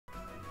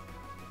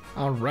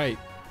All right.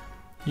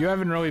 You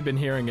haven't really been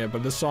hearing it,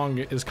 but this song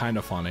is kind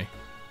of funny.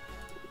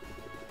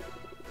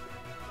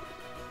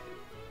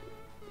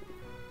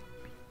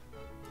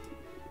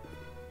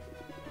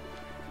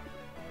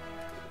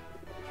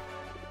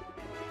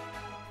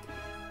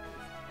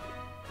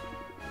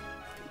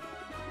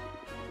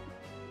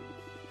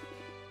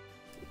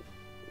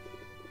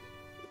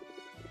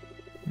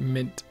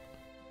 Mint.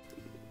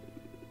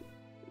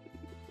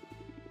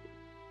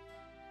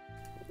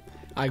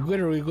 I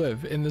literally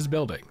live in this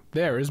building.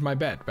 There is my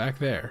bed, back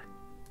there.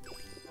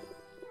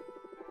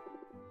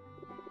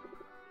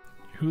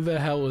 Who the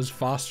hell is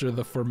Foster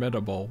the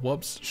Formidable?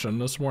 Whoops,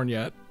 shouldn't have sworn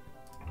yet.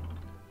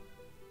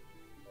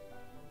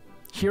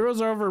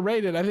 Heroes are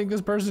overrated. I think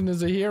this person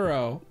is a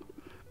hero.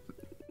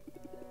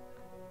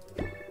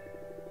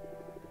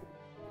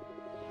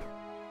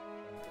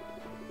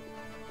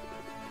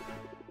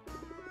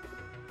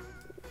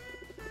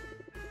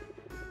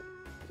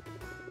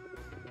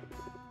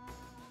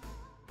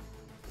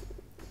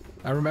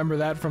 I remember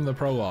that from the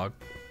prologue.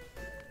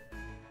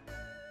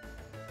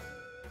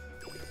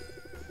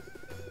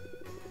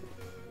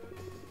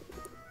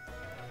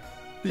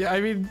 Yeah, I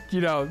mean,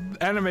 you know,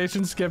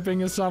 animation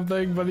skipping is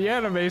something, but the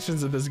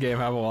animations in this game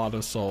have a lot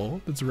of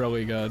soul. It's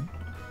really good.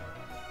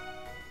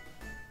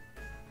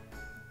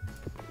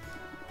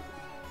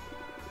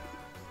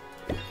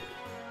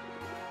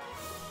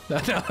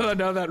 I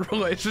know that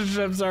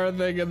relationships are a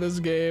thing in this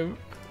game.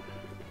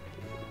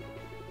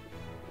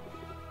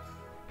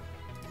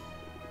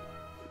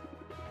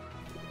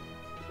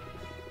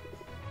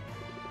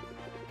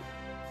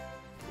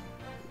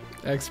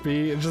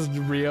 XP, it's just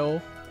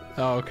real.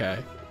 Oh, okay.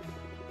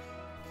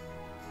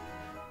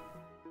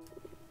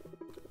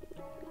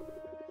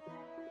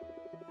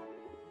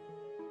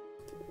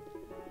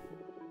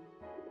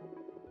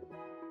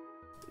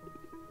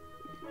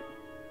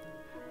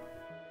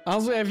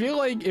 Honestly, I feel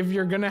like if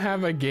you're gonna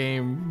have a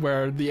game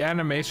where the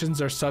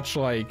animations are such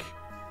like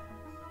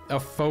a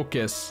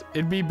focus,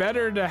 it'd be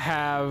better to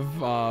have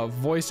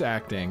voice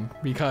acting,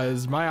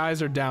 because my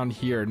eyes are down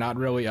here, not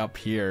really up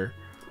here.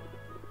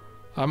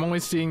 I'm only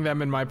seeing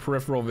them in my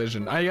peripheral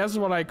vision. I guess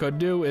what I could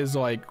do is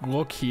like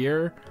look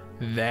here,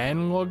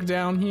 then look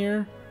down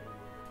here,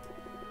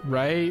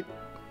 right?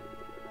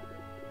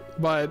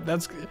 But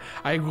that's,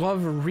 I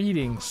love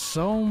reading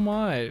so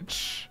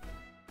much.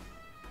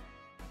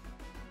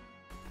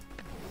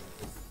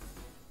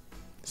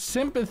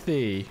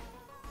 Sympathy.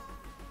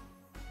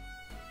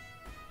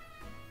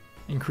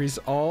 Increase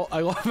all,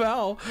 I love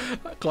how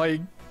like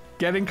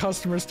getting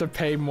customers to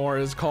pay more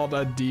is called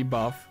a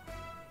debuff.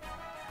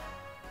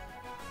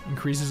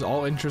 Increases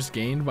all interest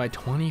gained by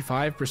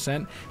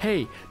 25%.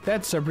 Hey,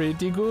 that's a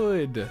pretty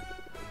good.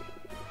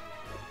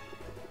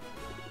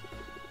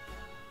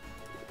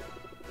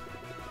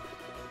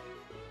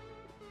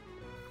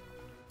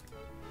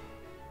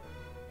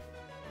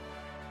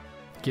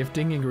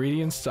 Gifting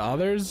ingredients to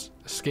others?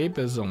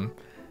 Escapism.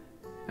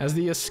 As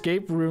the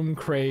escape room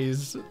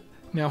craze.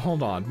 Now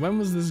hold on, when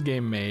was this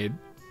game made?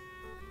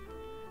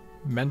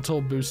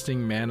 Mental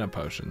boosting mana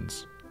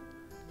potions.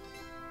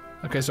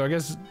 Okay, so I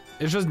guess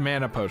it's just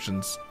mana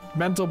potions.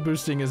 Mental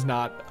boosting is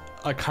not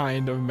a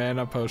kind of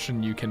mana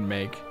potion you can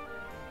make.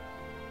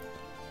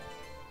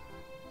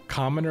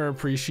 Commoner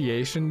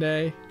Appreciation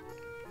Day?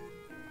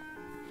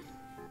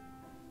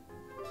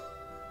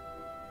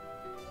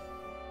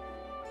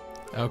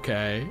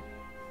 Okay.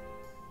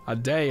 A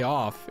day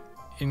off.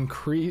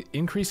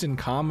 Increase in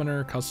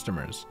commoner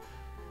customers.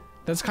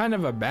 That's kind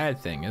of a bad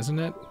thing, isn't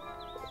it?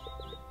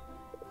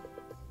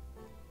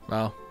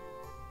 Well,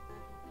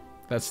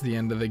 that's the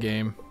end of the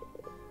game.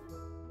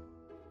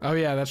 Oh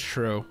yeah, that's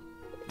true.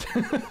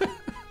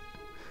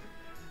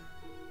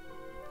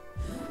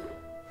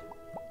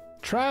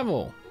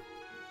 Travel.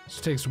 This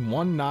takes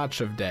 1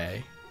 notch of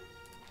day.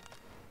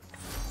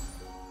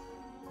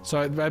 So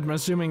I'm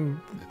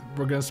assuming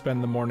we're gonna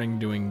spend the morning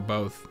doing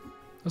both.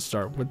 Let's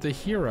start with the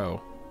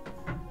hero.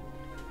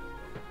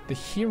 The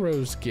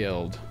Heroes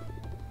Guild.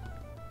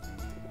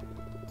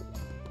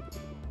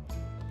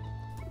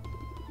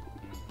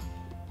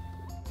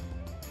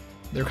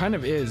 There kind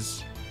of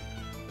is,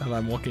 and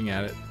I'm looking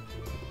at it.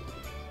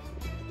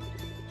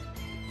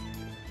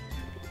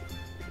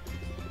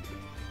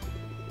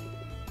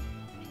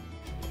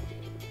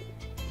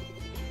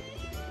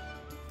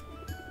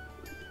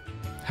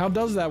 How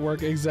does that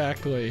work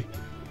exactly?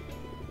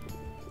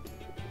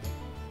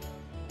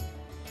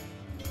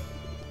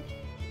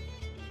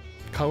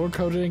 Color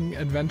coding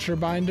adventure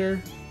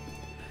binder?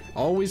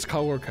 Always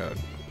color code.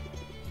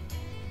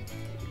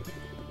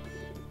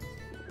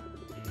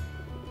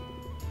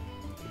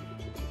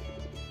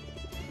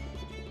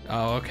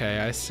 Oh,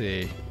 okay, I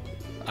see.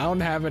 I don't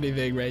have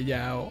anything right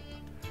now.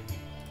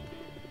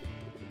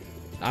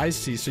 I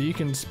see, so you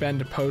can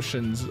spend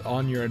potions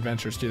on your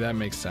adventures too, that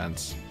makes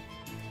sense.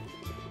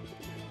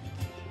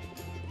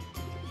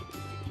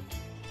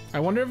 I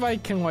wonder if I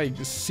can like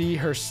see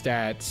her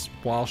stats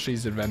while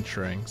she's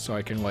adventuring, so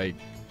I can like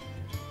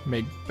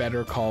make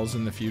better calls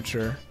in the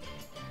future.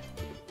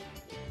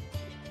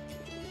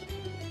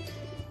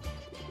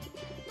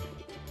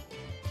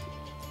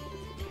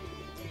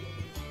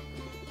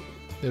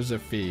 There's a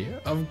fee.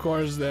 Of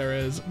course there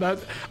is. That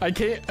I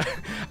can't.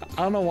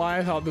 I don't know why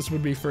I thought this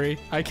would be free.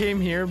 I came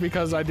here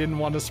because I didn't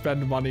want to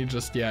spend money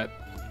just yet.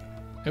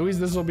 At least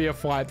this will be a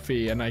flat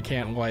fee, and I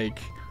can't, like,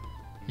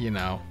 you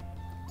know,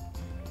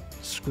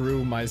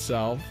 screw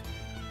myself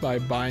by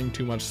buying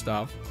too much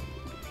stuff.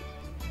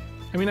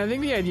 I mean, I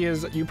think the idea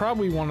is that you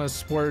probably want to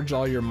splurge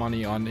all your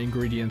money on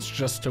ingredients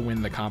just to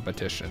win the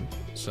competition.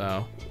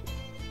 So.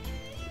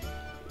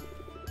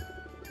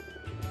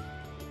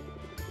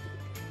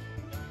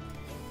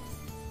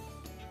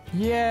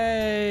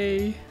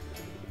 Yay!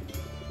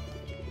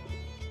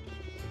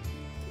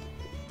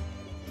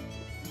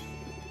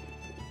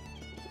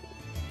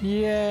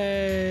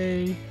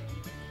 Yay!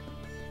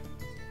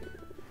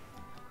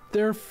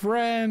 They're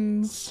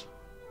friends!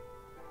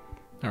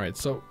 Alright,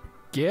 so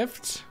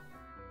gift?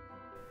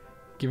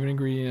 Give an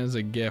ingredient as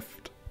a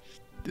gift.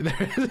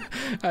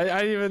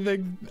 I didn't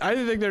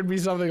think there'd be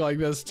something like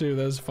this too.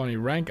 That's funny.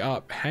 Rank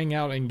up, hang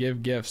out, and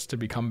give gifts to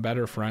become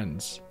better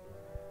friends.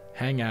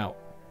 Hang out.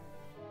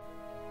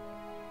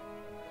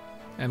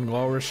 And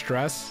lower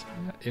stress?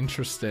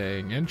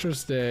 Interesting,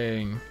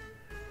 interesting.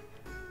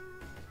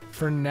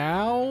 For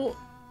now,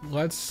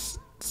 let's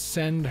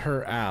send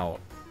her out.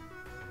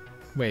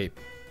 Wait.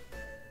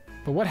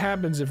 But what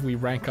happens if we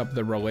rank up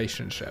the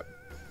relationship?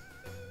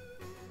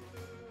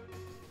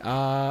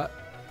 I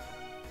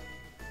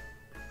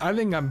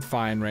think I'm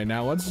fine right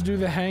now. Let's do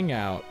the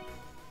hangout.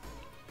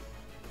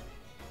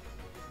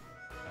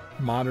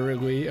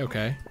 Moderately,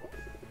 okay.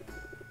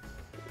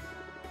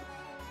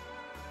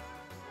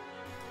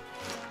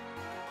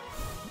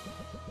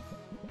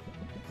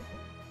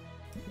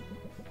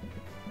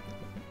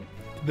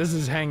 This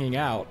is hanging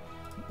out.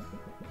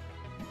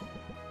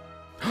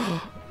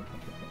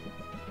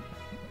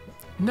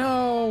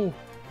 No!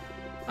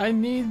 I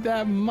need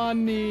that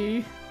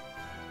money.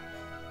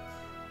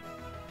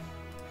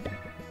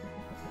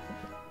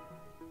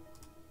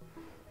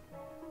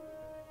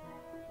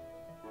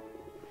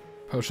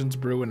 Potions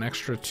brew an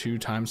extra 2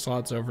 time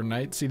slots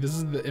overnight. See, this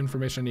is the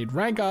information I need.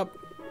 Rank up!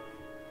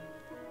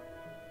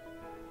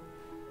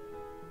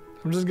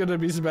 I'm just gonna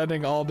be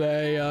spending all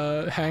day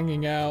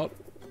hanging out.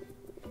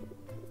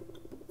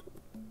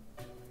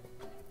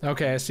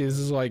 Okay, I see. This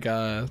is like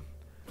a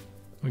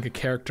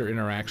character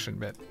interaction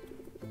bit.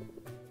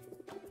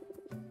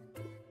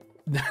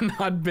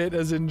 Not bit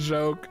as in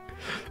joke.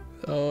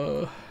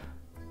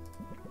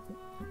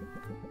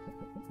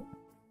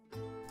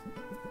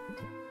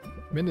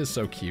 Mint is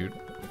so cute.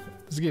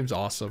 This game's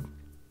awesome.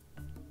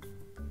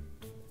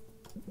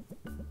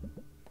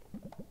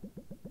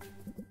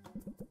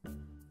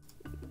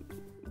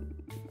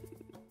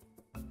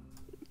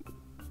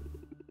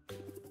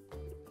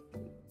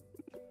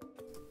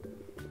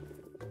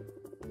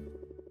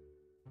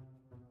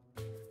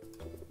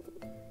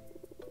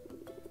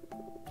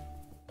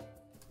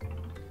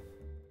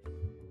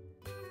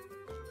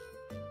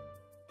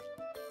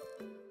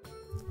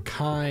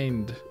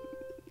 Kind.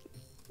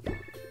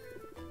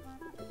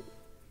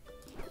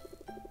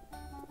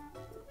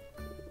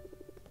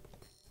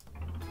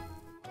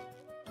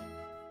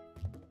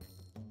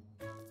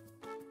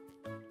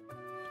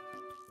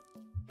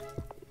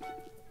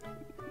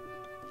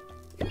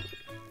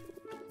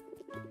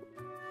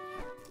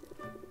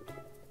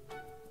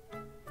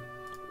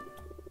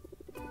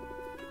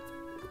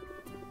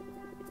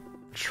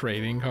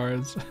 Trading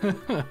cards.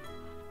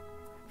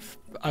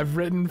 I've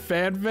written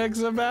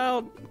fanfics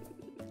about.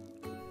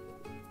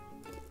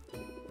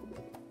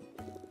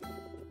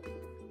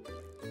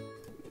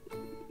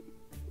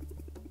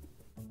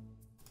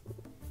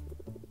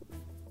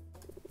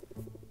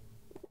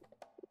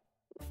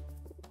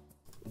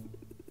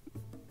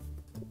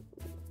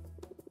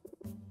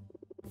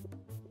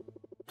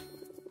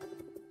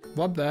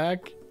 What the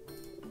heck?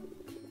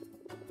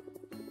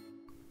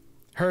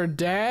 Her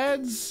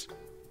dad's?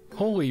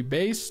 Holy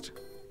based.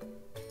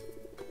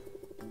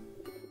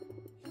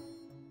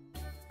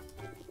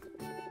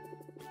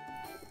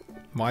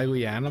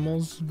 Wily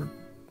animals?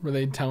 Were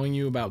they telling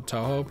you about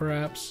Toho,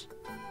 perhaps?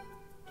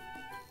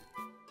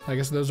 I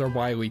guess those are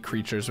wily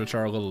creatures, which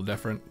are a little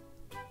different.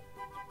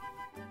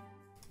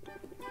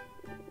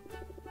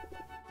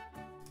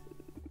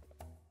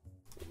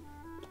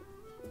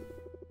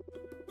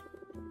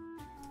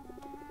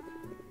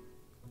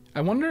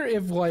 I wonder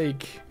if,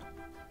 like,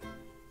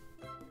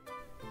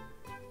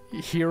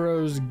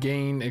 heroes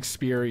gain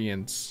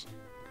experience.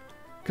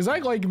 Because I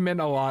like Mint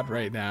a lot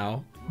right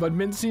now, but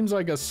Mint seems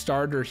like a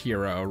starter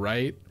hero,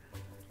 right?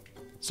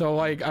 So,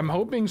 like, I'm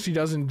hoping she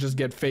doesn't just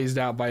get phased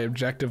out by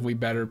objectively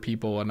better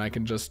people and I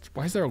can just...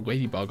 Why is there a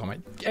ladybug on my...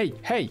 Hey,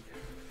 hey!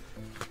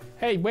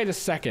 Hey, wait a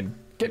second.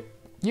 Get...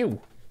 You!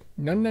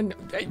 No, no, no.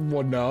 Hey,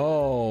 well,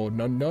 no.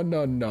 No, no,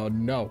 no, no,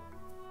 no.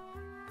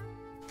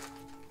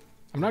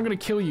 I'm not gonna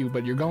kill you,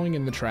 but you're going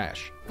in the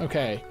trash.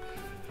 Okay.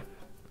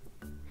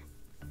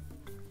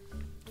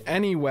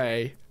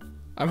 Anyway,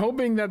 I'm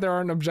hoping that there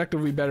aren't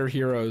objectively better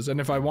heroes, and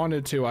if I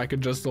wanted to, I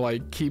could just,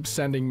 like, keep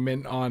sending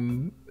Mint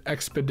on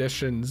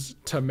expeditions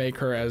to make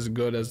her as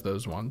good as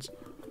those ones.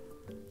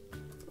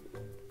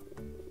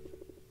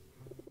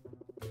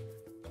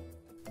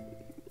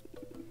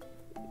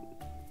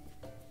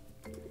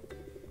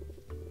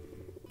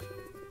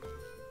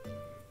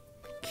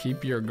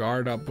 keep your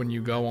guard up when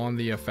you go on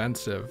the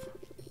offensive.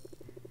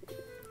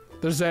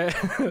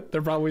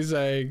 They're probably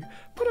saying,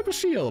 put up a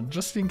shield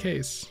just in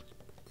case.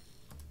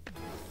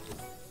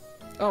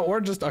 Oh,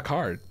 or just a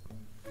card.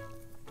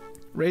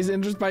 Raise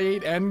interest by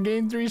 8 and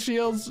gain 3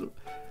 shields.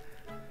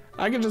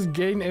 I can just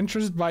gain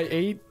interest by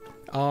 8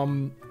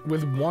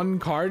 with 1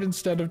 card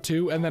instead of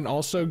 2 and then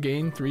also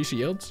gain 3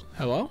 shields.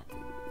 Hello?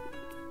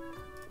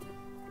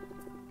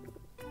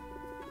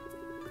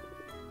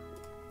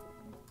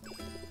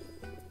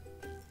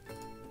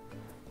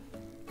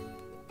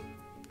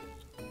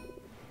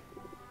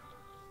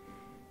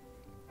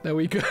 That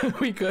we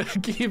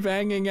could keep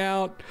hanging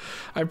out.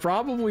 I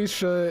probably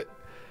should.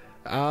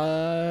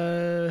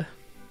 I'm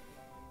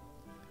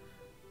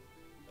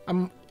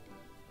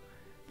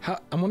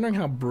wondering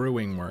how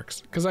brewing works,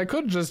 because I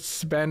could just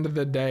spend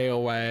the day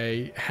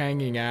away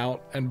hanging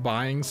out and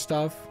buying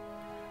stuff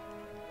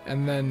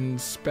and then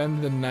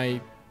spend the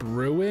night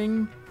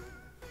brewing.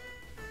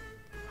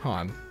 Hold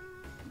on.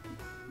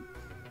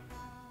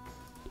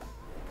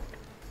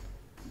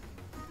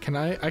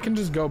 I can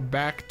just go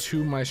back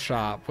to my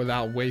shop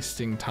without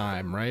wasting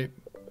time, right?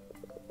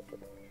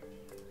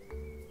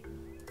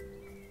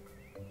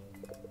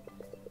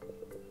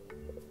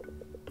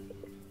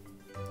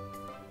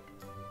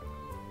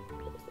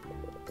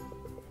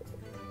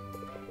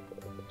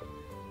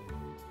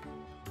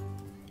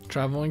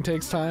 Traveling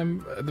takes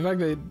time. The fact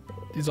that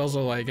he's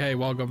also like, hey,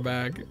 welcome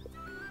back.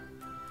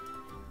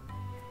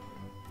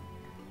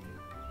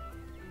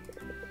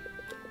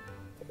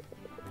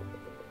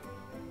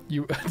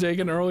 You take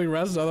an early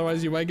rest,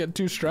 otherwise you might get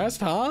too stressed,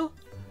 huh?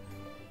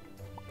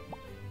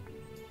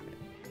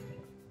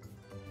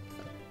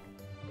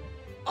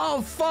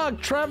 Oh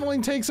fuck,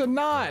 traveling takes a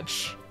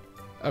notch.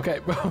 Okay,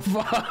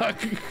 fuck.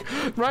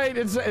 Right,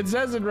 it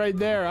says it right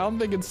there. I don't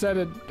think it said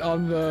it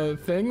on the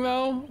thing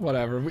though.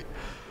 Whatever,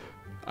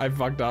 I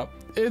fucked up.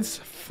 It's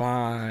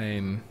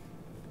fine.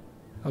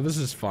 Oh, this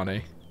is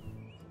funny.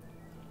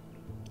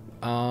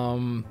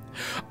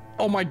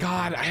 Oh my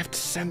god, I have to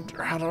send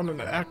her out on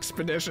an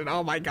expedition.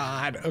 Oh my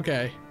god,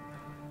 okay.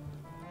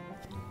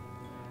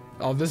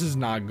 Oh, this is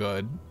not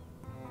good.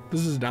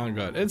 This is not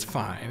good. It's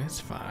fine, it's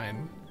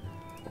fine.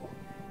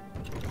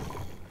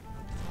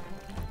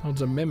 Oh,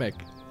 it's a mimic.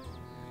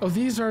 Oh,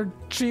 these are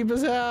cheap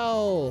as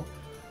hell.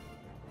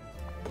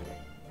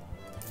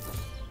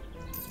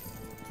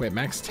 Wait,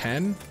 max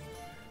 10?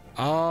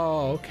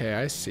 Oh, okay,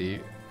 I see.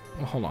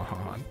 Oh, hold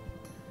on.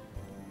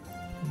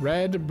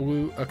 Red,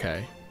 blue,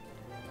 okay.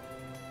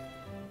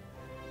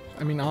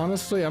 I mean,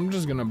 honestly, I'm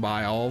just gonna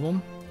buy all of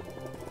them.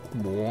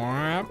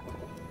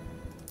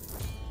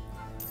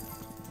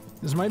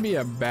 This might be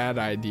a bad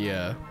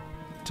idea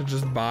to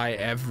just buy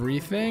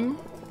everything.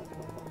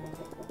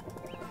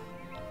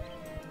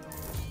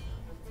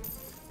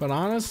 But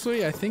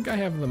honestly, I think I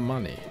have the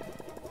money.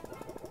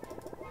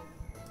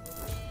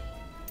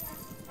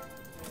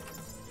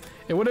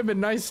 It would have been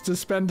nice to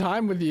spend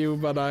time with you,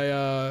 but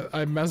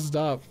I messed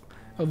up.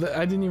 Oh,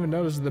 I didn't even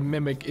notice the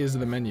mimic is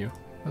the menu.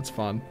 That's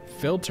fun.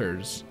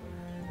 Filters.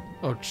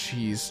 Oh,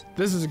 jeez.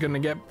 This is gonna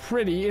get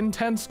pretty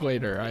intense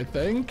later, I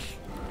think.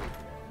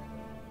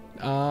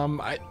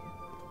 Okay,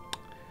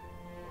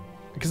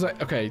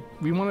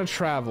 we want to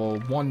travel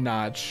 1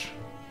 notch.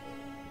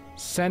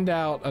 Send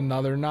out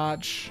another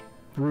notch.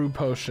 Brew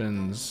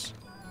potions.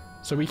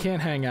 So we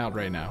can't hang out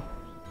right now.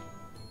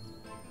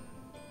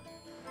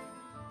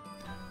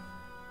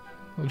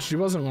 Well, she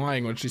wasn't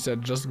lying when she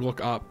said just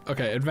look up.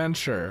 Okay,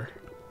 adventure.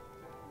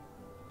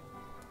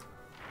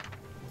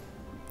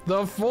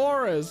 The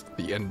forest!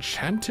 The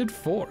enchanted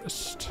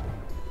forest.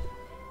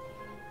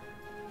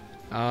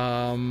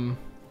 Hero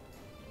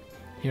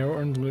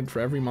earns loot for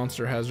every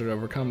monster hazard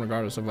overcome,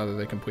 regardless of whether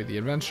they complete the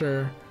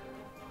adventure.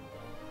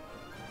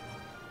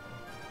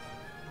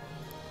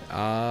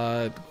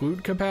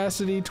 Loot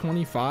capacity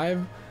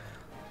 25.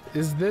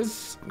 Is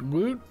this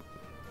loot?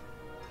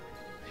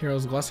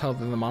 Heroes less health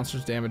than the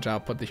monster's damage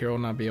output. The hero will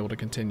not be able to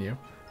continue.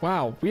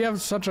 Wow, we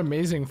have such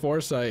amazing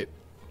foresight.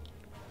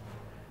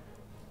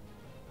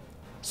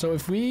 So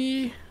if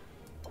we...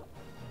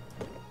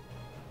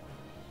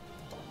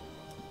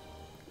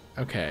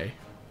 Okay.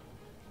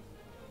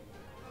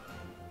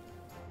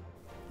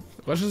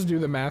 Let's just do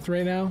the math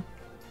right now.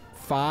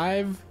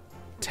 5,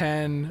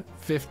 10,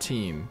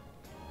 15.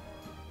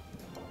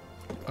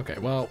 Okay,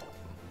 well,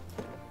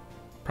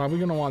 probably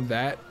gonna want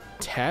that.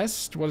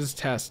 Test? What is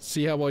test?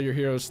 See how well your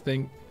heroes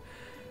think.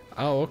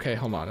 Oh, okay,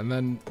 hold on. And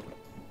then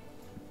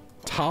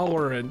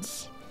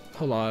tolerance.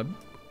 Hold on.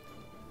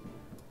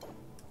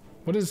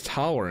 What is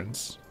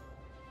tolerance?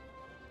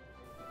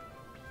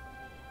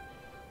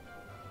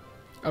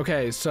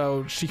 Okay,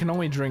 so she can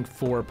only drink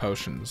 4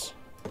 potions.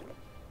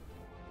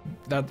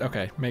 That,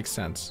 okay, makes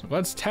sense.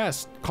 Let's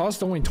test.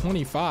 Cost only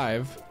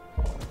 25.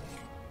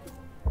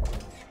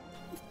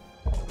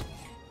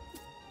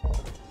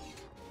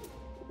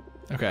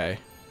 Okay,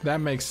 that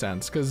makes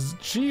sense because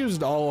she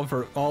used all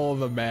of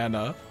the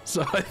mana.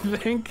 So I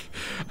think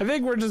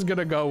we're just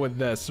gonna go with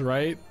this,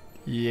 right?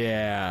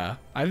 Yeah,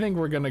 I think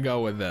we're gonna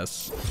go with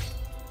this.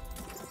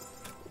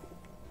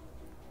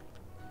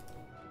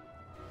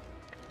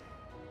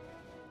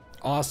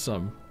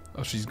 Awesome.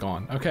 Oh, she's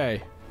gone.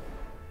 Okay.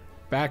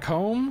 Back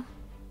home.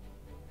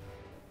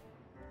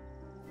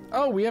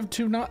 Oh, we have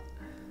two not.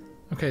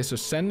 Okay, so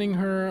sending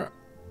her.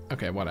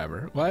 Okay,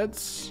 whatever.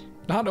 Let's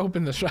not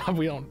open the shop.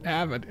 We don't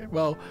have it.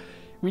 Well,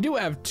 we do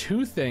have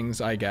two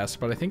things, I guess,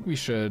 but I think we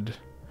should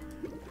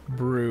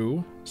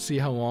brew. See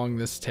how long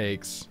this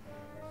takes.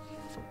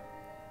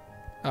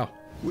 Oh,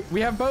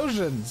 we have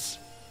potions.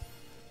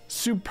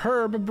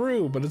 Superb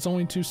brew, but it's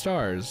only 2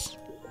 stars.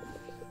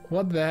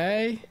 What the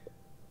hey?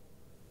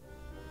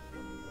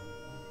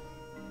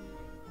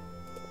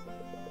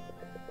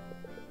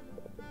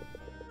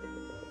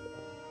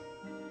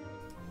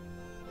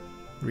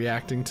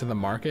 Reacting to the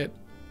market?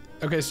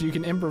 Okay, so you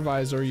can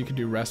improvise or you can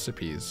do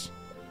recipes.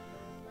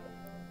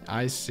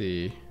 I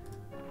see.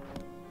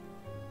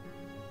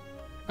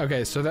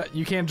 Okay, so that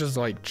you can't just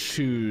like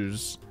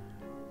choose.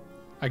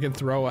 I can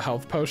throw a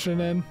health potion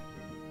in.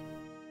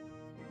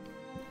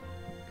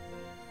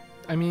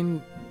 I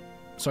mean,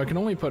 so I can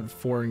only put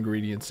 4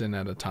 ingredients in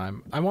at a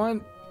time. I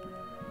want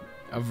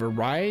a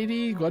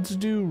variety. Let's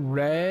do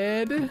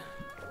red.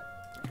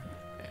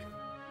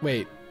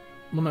 Wait.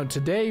 Well, no,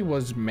 today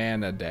was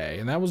mana day,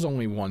 and that was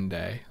only 1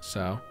 day,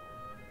 so.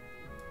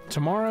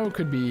 Tomorrow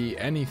could be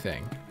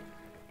anything.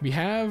 We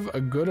have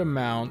a good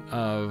amount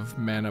of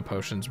mana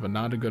potions, but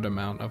not a good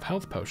amount of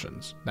health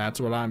potions.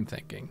 That's what I'm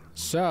thinking.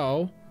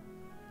 So,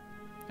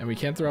 and we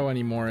can't throw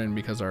any more in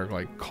because our,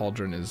 like,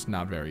 cauldron is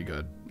not very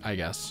good, I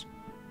guess.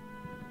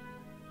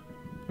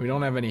 We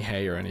don't have any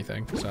hay or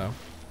anything, so.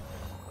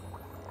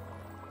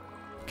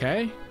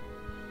 Okay.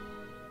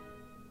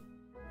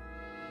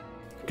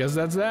 Guess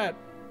that's that.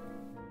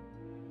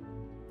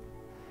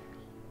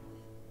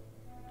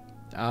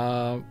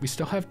 We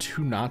still have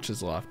 2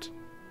 notches left.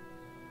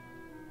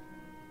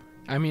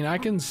 I mean, I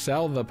can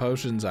sell the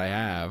potions I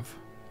have.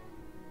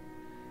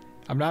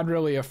 I'm not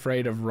really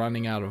afraid of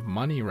running out of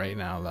money right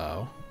now,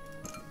 though.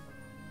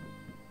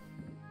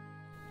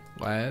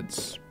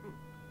 Let's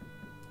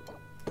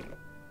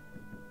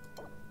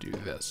do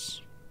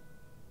this.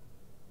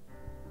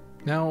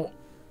 Now,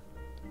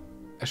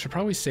 I should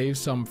probably save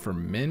some for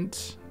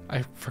mint.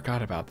 I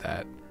forgot about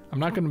that. I'm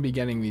not going to be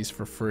getting these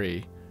for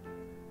free.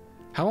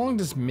 How long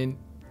does mint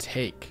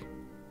take?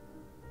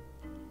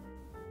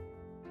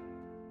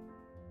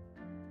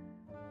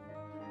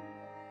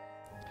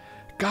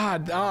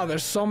 God,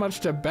 there's so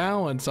much to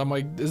balance. I'm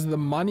like, is the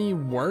money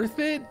worth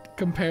it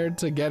compared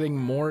to getting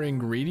more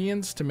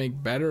ingredients to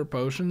make better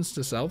potions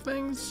to sell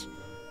things?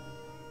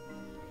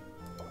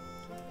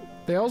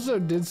 They also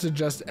did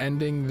suggest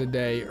ending the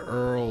day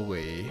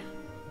early.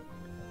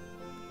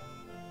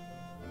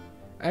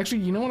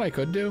 Actually, you know what I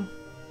could do?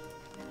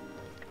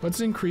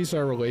 Let's increase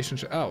our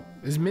relationship. Oh,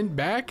 is Mint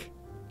back?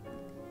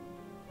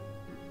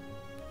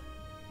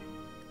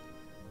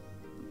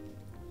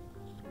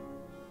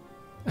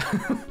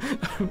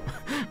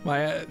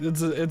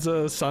 It's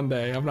a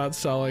Sunday. I'm not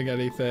selling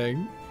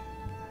anything.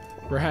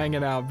 We're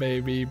hanging out,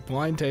 baby.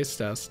 Blind taste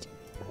test.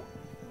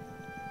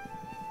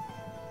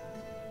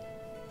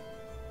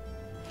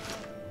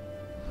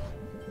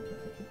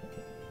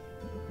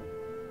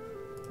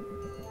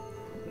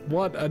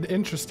 What an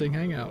interesting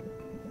hangout.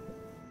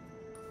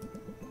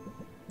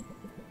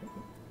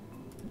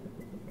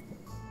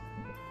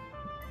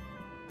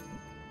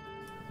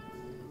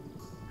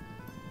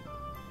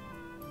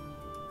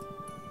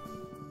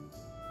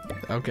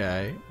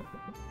 Okay.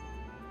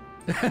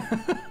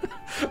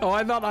 Oh,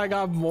 I thought I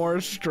got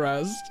more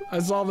stressed. I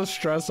saw the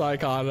stress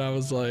icon and I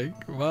was like,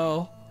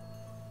 well.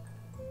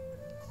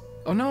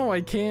 Oh no,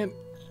 I can't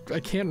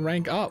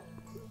rank up.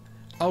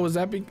 Oh, is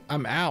that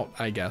I'm out,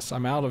 I guess.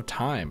 I'm out of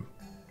time.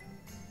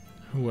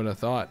 Who would have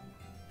thought?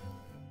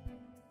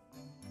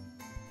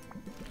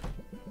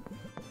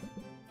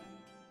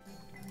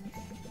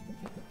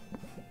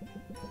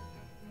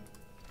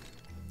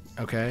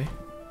 Okay.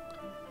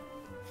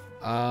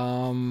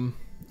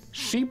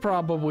 She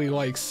probably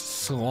likes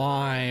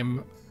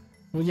slime.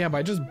 Well, yeah, but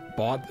I just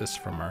bought this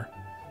from her.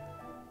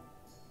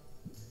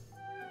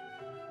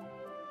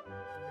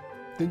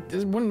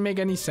 It wouldn't make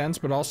any sense,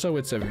 but also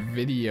it's a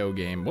video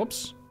game.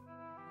 Whoops.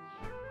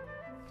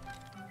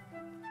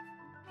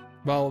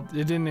 Well,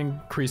 it didn't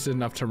increase it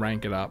enough to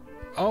rank it up.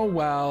 Oh,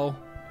 well.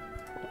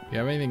 You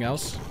have anything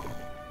else?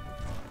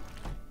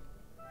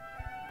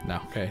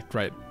 No, okay,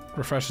 right.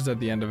 Refreshes at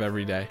the end of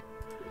every day.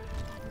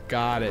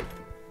 Got it.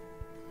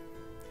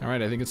 All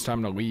right, I think it's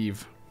time to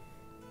leave.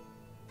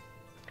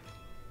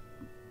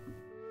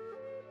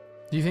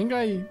 Do you think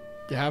I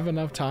have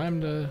enough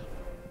time to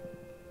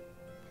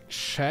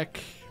check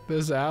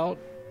this out?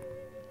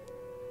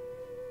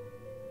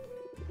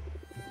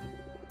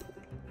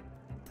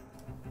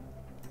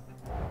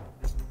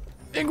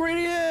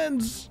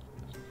 Ingredients!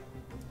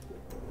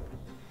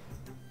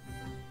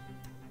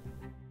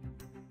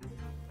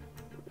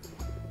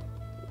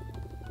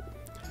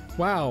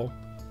 Wow.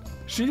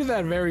 She did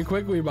that very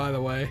quickly, by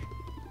the way.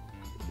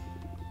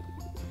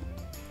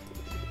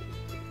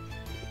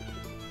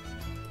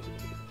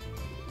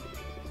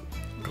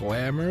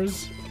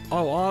 Glamours?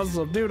 Oh,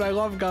 awesome. Dude, I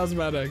love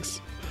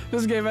cosmetics.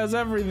 This game has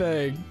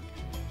everything.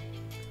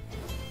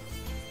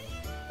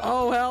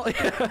 Oh, hell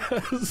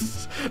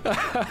yes.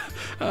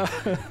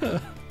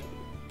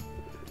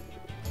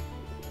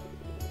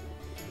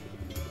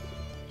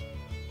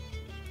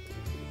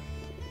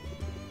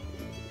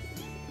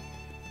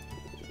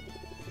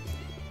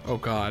 Oh,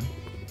 God.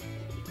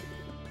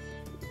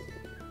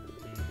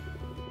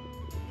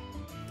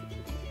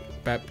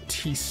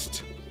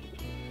 Baptiste.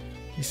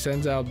 He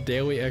sends out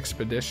daily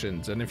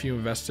expeditions, and if you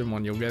invest in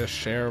one, you'll get a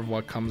share of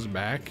what comes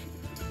back.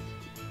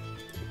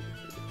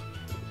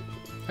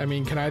 I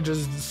mean, can I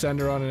just send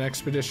her on an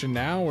expedition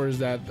now, or is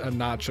that a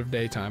notch of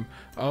daytime?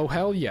 Oh,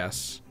 hell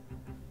yes.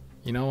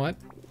 You know what?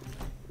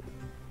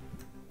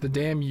 The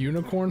damn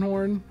unicorn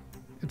horn?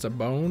 It's a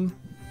bone?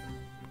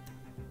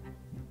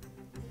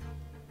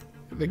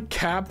 The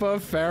Kappa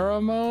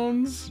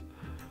pheromones?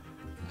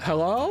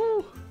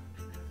 Hello?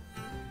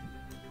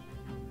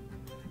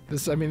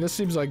 This, I mean, this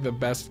seems like the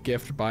best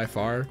gift by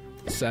far.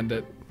 Send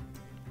it.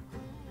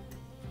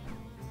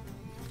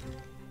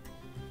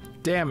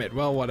 Damn it,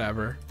 well,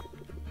 whatever.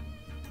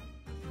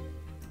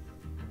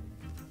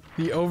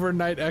 The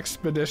overnight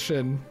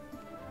expedition.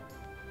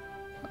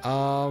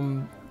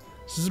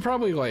 This is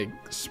probably like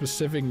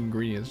specific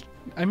ingredients.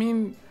 I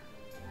mean,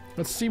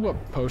 let's see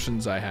what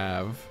potions I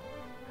have.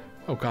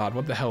 Oh God,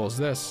 what the hell is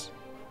this?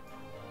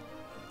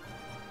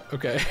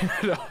 Okay,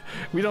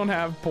 we don't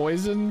have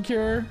poison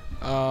cure.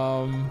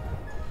 Oh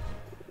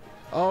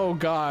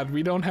God,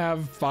 we don't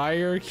have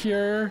fire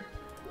cure.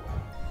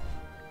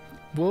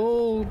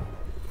 We'll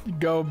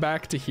go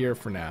back to here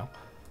for now.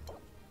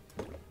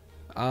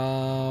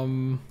 I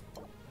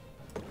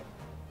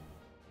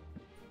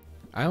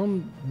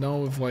don't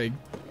know if like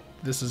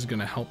this is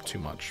gonna help too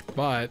much,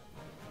 but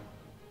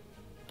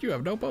you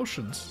have no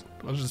potions.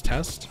 I'll just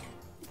test.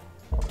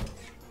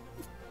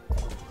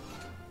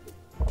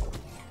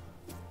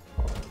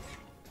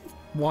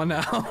 One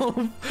elf.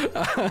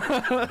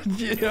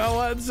 You know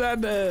what?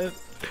 Send it.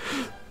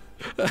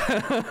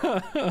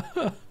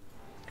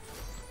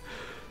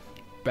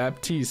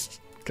 Baptiste,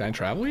 can I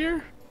travel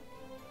here?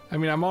 I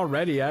mean, I'm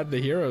already at the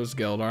Heroes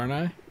Guild, aren't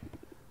I?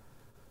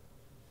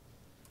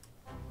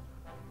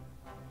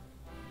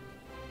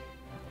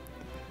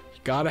 You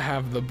gotta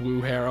have the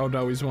blue hair. Oh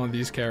no, he's one of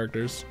these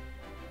characters.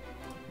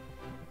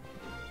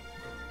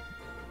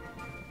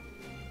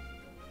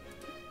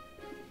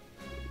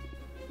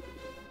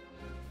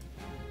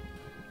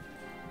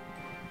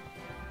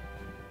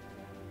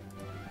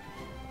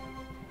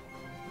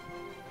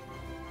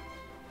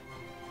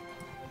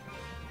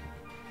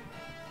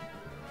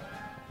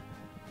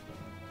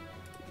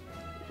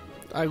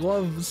 I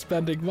love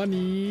spending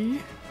money.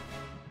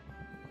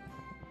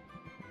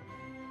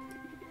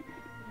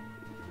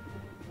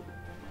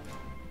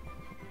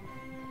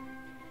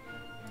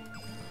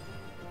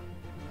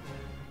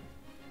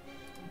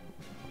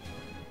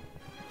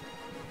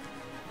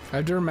 I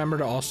have to remember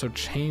to also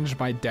change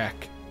my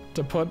deck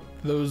to put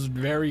those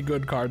very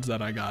good cards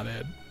that I got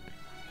in.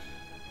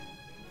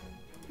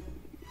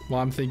 Well,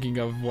 I'm thinking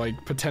of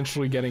like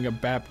potentially getting a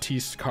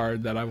Baptiste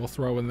card that I will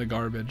throw in the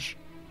garbage.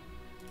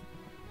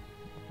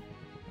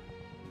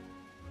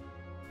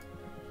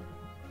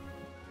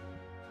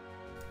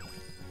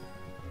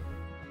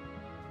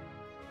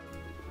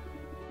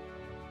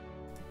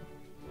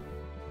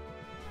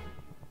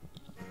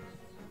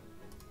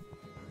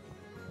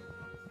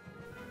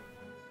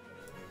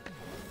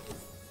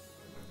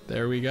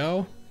 There we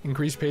go.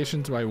 Increase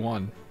patience by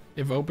 1.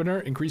 If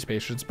opener, increase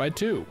patience by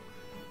 2.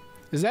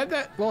 Is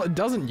that? Well, it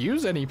doesn't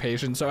use any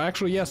patience, so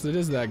actually, yes, it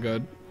is that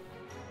good.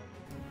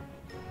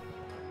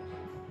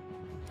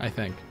 I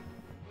think.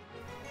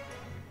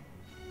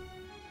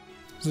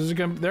 So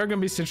there are gonna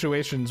be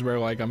situations where,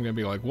 like, I'm gonna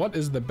be like, what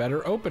is the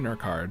better opener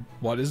card?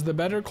 What is the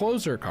better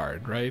closer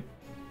card, right?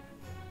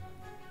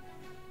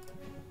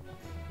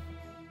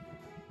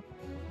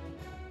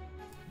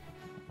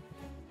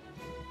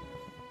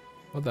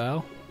 What the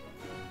hell?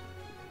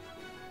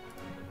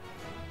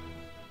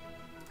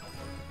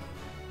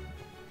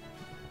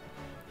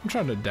 I'm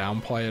trying to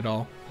downplay it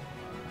all.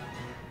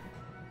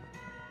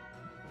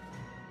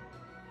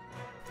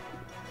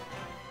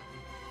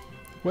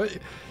 What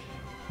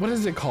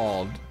is it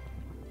called?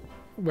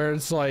 Where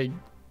it's like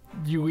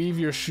you leave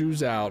your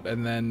shoes out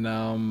and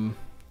then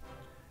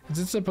is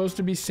it supposed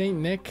to be Saint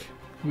Nick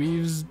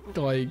leaves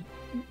like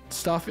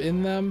stuff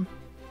in them?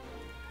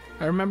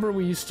 I remember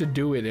we used to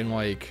do it in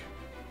like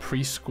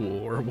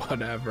preschool or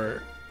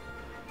whatever.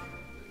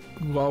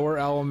 Lower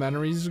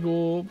elementary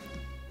school.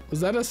 Was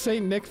that a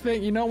Saint Nick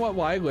thing? You know what?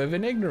 Why live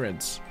in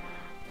ignorance?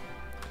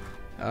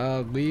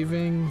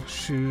 Leaving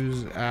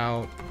shoes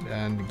out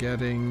and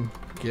getting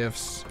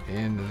gifts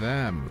in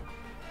them.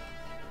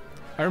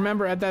 I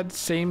remember at that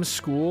same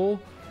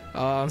school,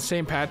 on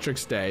St.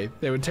 Patrick's Day,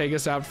 they would take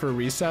us out for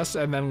recess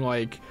and then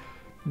like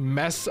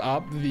mess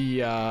up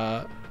the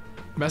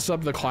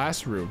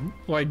classroom.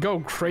 Like go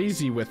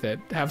crazy with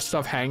it. Have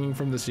stuff hanging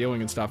from the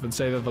ceiling and stuff and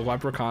say that the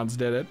leprechauns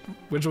did it,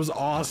 which was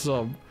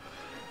awesome.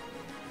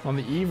 On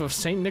the eve of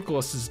St.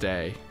 Nicholas's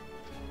Day.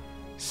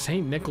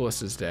 St.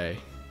 Nicholas's Day.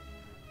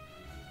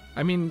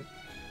 I mean,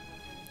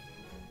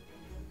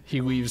 He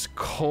leaves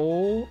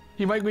coal.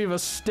 He might leave a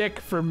stick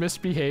for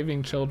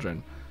misbehaving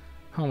children.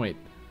 Oh, wait.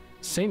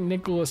 St.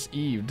 Nicholas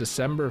Eve,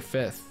 December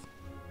 5th.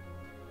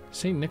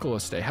 St.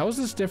 Nicholas Day. How is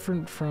this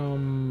different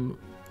from...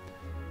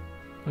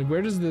 Like,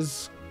 where does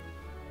this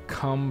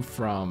come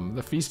from?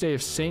 The feast day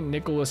of St.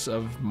 Nicholas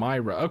of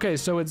Myra. Okay,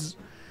 so it's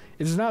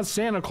not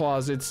Santa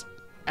Claus, it's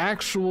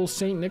actual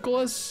St.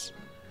 Nicholas?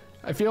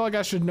 I feel like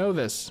I should know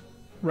this,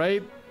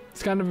 right?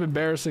 It's kind of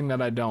embarrassing that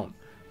I don't,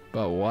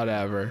 but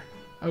whatever.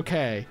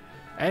 Okay,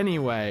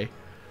 anyway.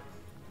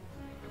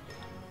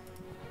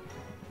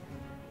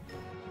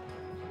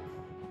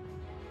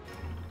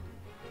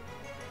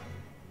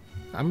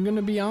 I'm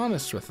gonna be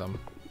honest with them.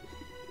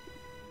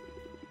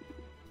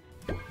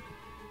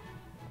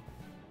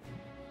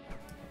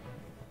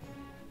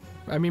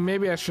 I mean,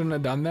 maybe I shouldn't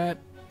have done that,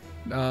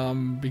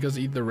 because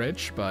eat the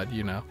rich, but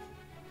you know.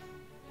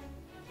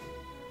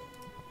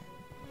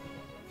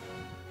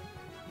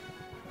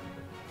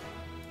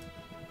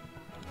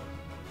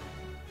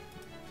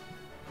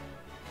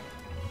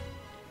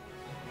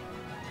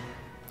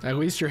 At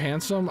least you're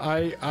handsome.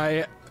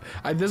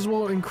 This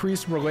will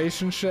increase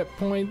relationship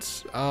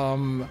points,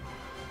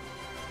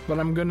 but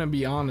I'm gonna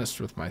be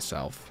honest with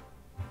myself.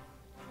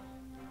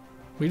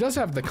 He does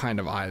have the kind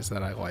of eyes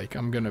that I like,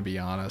 I'm gonna be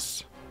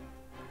honest.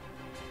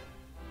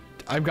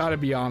 I've got to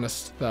be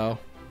honest, though.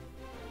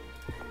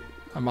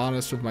 I'm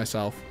honest with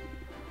myself.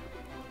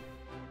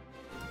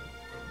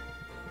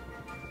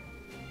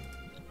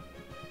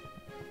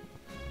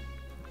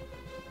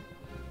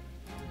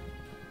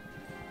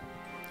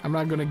 I'm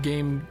not gonna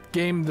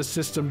game the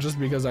system just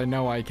because I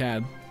know I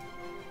can.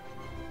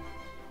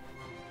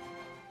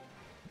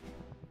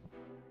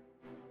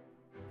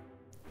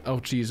 Oh,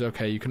 geez,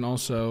 okay, you can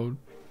also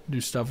do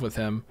stuff with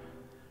him,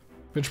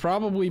 which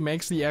probably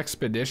makes the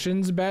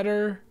expeditions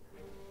better.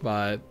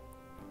 But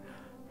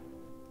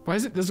why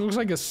is it? This looks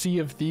like a Sea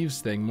of Thieves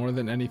thing more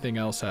than anything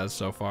else has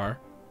so far.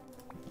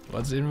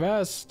 Let's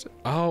invest.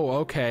 Oh,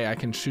 okay. I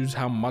can choose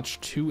how much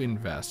to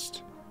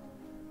invest.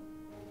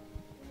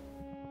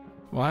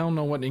 Well, I don't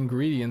know what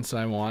ingredients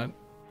I want.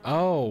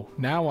 Oh,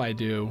 now I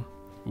do.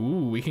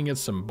 Ooh, we can get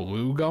some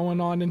blue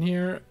going on in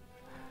here.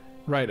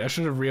 Right, I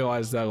should have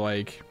realized that,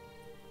 like,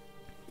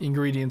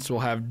 ingredients will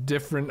have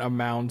different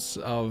amounts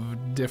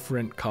of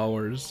different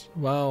colors.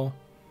 Well,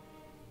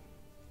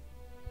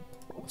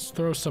 let's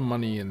throw some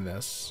money in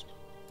this.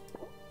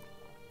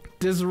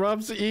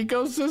 Disrupts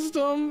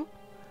ecosystem?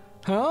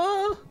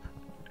 Huh?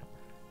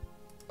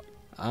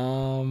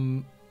 I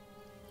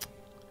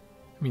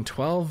mean,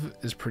 12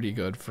 is pretty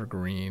good for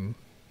green.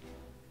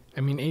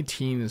 I mean,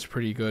 18 is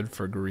pretty good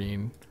for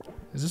green.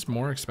 Is this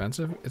more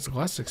expensive? It's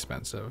less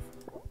expensive.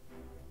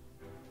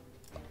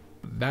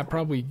 That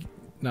probably...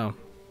 no.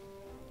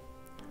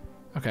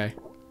 Okay.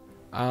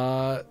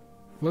 What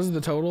is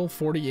the total?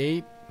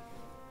 48?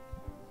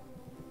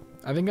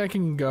 I think I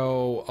can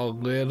go a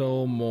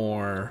little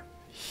more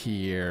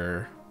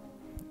here.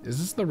 Is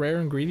this the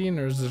rare ingredient,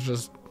 or is this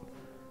just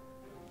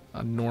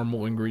a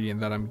normal ingredient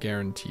that I'm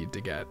guaranteed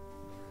to get?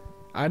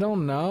 I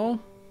don't know.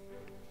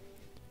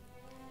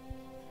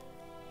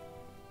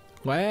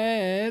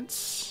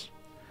 Let's...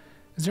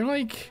 Is there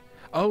like...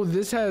 Oh,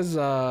 this has,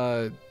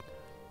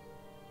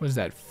 what is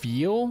that?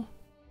 Feel?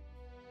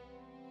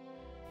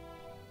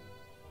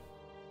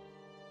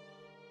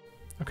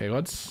 Okay,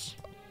 let's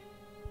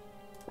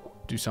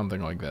do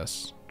something like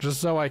this.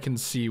 Just so I can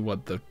see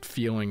what the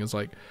feeling is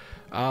like.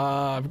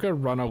 I'm gonna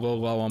run a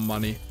little low on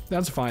money.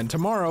 That's fine.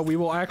 Tomorrow we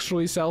will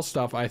actually sell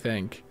stuff, I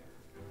think.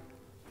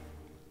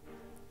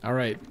 All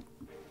right.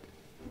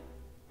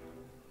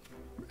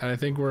 And I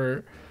think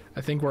we're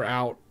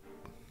out.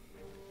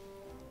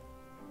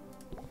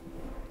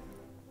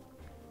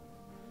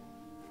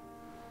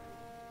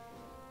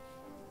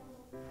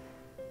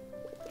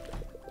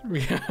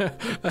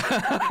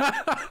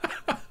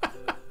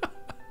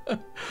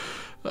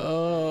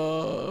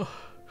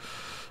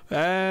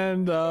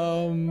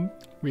 And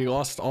we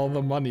lost all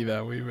the money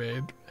that we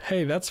made.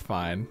 Hey, that's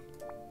fine.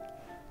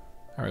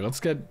 All right, let's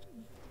get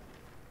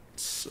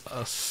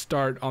a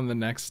start on the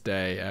next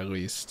day at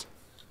least.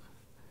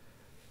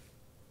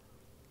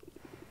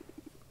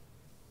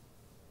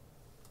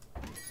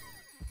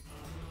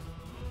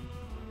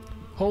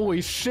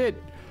 Holy shit!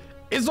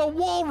 It's a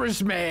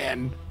walrus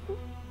man!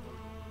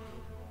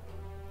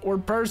 Or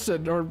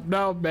person, or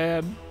no,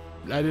 man.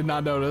 I did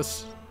not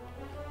notice.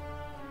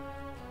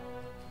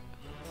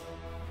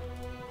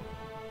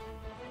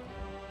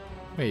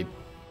 Wait.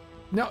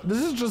 No, this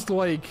is just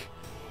like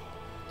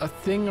a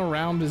thing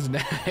around his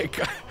neck.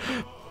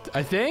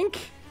 I think?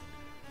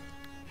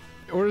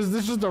 Or is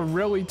this just a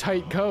really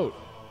tight coat?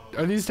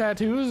 Are these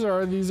tattoos or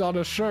are these on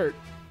a shirt?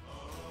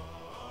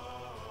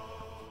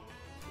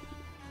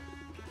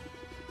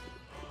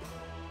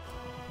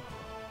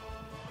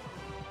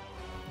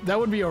 That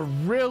would be a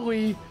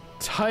really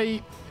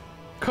tight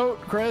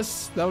coat,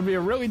 Chris. That would be a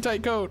really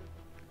tight coat.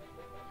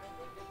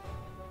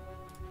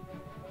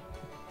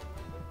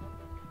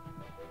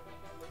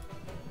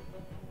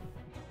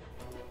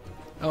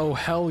 Oh,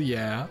 hell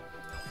yeah.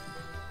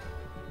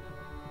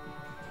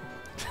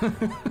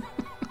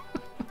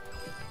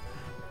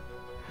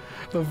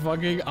 The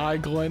fucking eye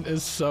glint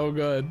is so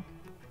good.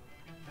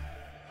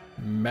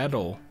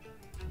 Metal.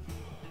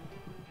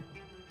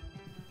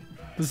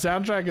 The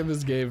soundtrack in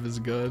this game is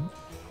good.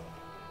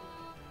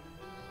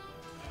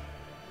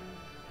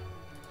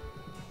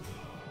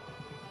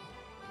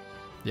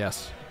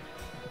 Yes.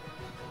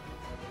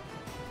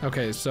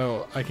 Okay,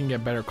 so I can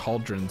get better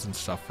cauldrons and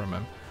stuff from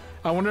him.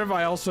 I wonder if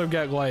I also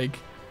get like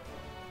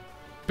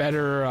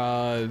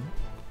better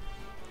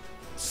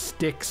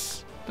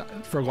sticks,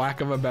 for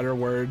lack of a better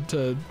word,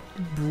 to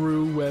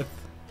brew with.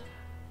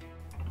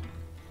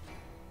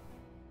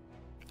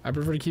 I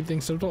prefer to keep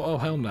things simple. Oh,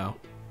 hell no.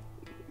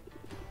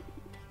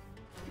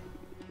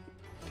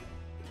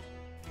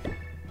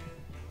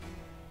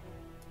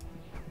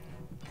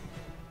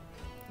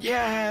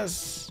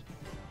 Yes!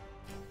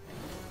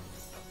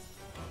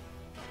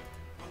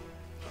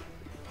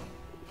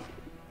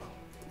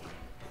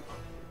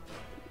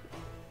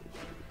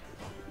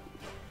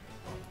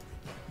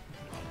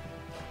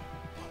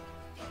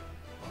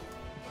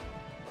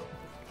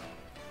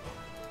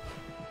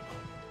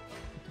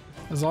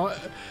 As long,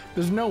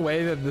 there's no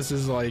way that this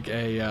is like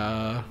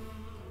a,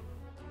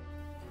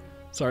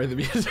 sorry, the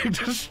music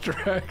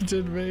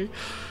distracted me.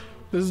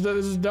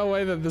 There's no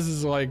way that this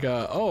is like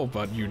a, oh,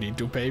 but you need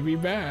to pay me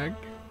back.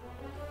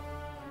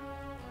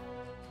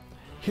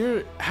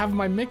 Here, have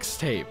my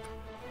mixtape.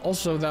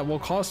 Also, that will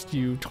cost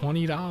you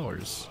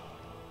 $20.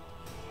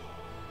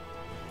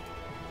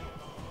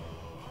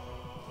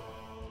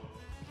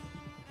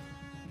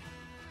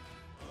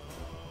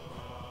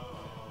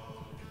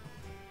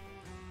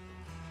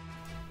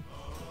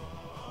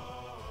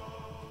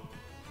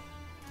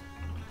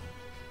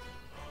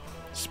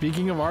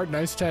 Speaking of art,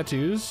 nice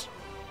tattoos.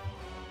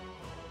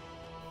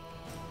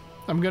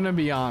 I'm gonna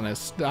be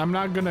honest. I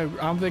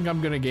don't think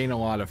I'm gonna gain a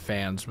lot of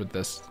fans with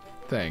this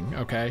thing,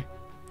 okay?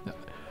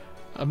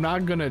 I'm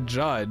not gonna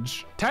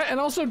judge. And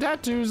also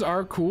tattoos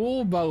are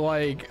cool, but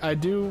like, I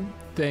do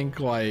think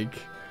like,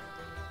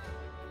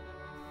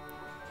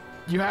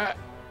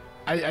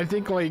 I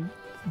think like,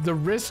 the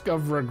risk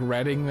of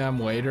regretting them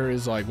later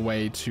is like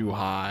way too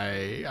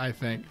high, I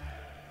think.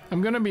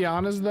 I'm gonna be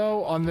honest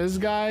though, on this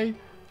guy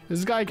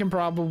can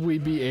probably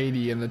be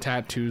 80 and the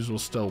tattoos will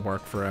still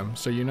work for him.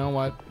 So you know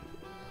what?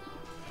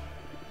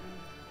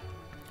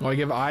 Like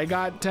if I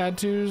got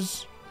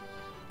tattoos,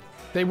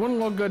 they wouldn't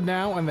look good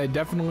now and they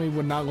definitely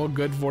would not look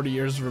good 40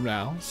 years from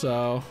now,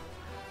 so.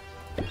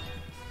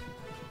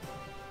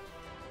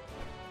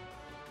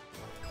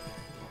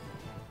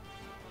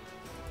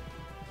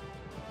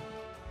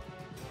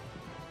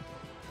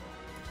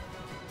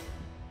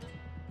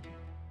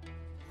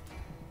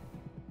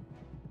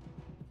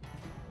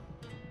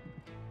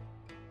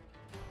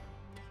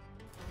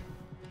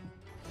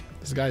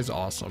 This guy's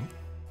awesome.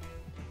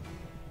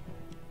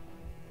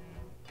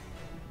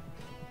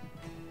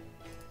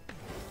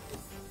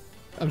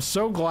 I'm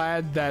so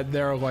glad that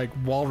there are like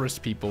walrus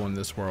people in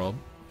this world.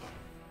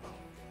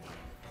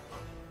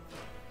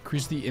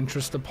 Increase the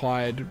interest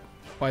applied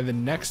by the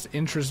next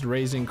interest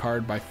raising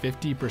card by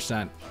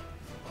 50%.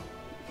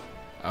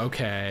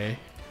 Okay.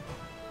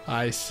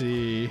 I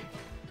see.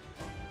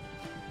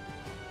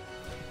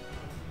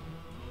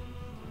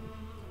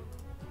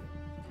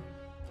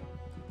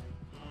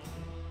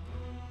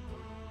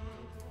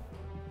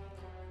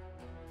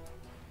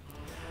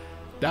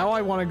 Now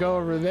I want to go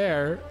over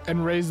there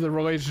and raise the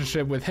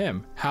relationship with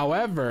him.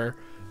 However,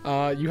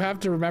 you have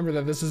to remember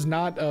that this is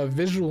not a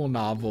visual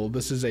novel.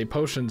 This is a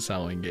potion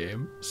selling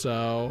game.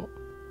 So,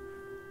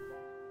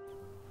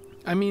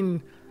 I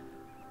mean,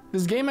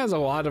 this game has a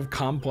lot of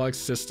complex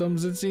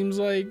systems, it seems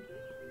like.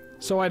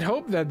 So I'd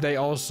hope that they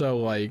also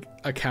like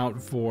account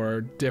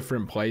for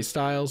different play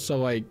styles. So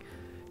like,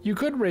 you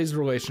could raise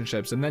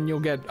relationships and then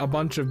you'll get a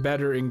bunch of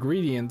better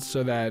ingredients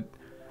so that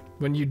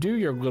when you do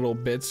your little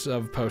bits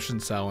of potion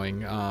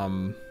selling,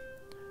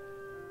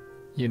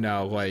 you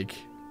know, like,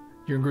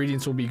 your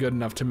ingredients will be good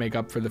enough to make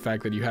up for the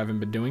fact that you haven't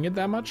been doing it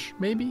that much,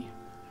 maybe?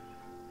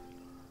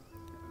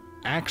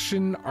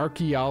 Action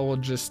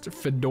archaeologist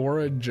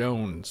Fedora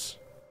Jones.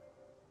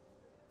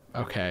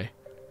 Okay.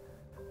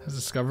 Has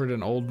discovered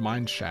an old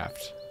mine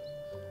shaft.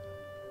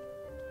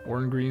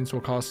 Ore ingredients will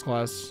cost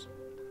less.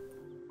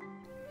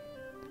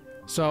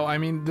 So, I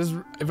mean, this,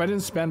 if I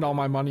didn't spend all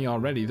my money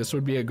already, this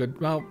would be a good,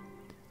 well,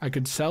 I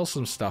could sell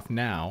some stuff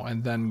now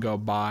and then go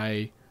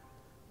buy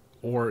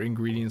ore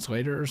ingredients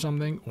later or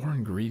something. Ore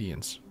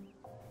ingredients.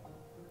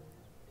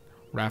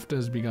 Rafta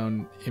has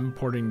begun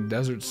importing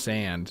desert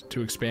sand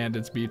to expand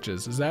its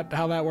beaches. Is that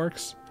how that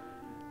works?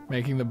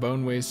 Making the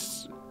bone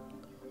wastes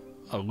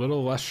a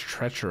little less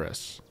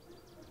treacherous.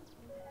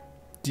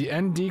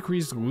 And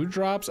decrease loot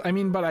drops? I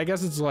mean, but I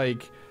guess it's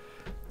like,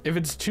 if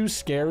it's too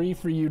scary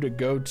for you to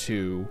go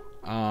to,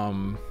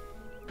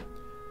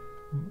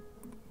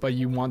 but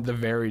you want the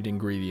varied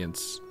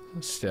ingredients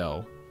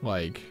still,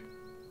 like,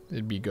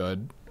 it'd be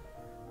good.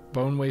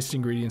 Bone waste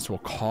ingredients will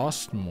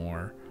cost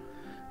more.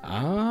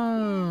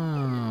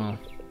 Oh.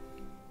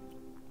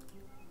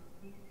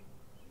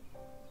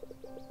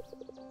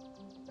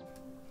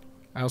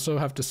 I also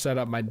have to set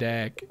up my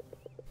deck.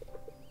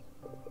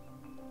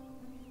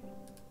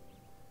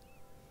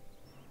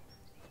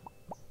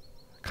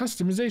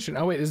 Customization.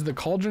 Oh wait, is the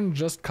cauldron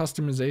just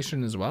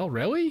customization as well?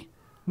 Really?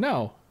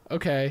 No.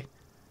 Okay.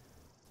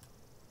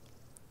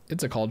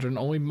 It's a cauldron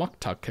only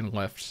Muktuk can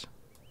lift.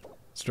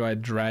 So do I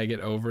drag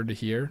it over to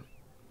here?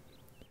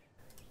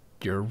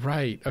 You're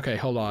right. Okay,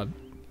 hold on.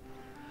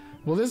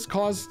 Will this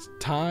cost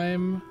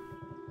time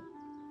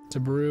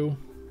to brew?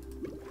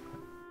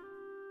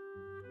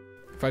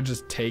 If I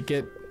just take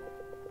it?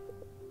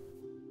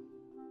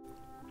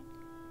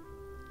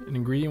 An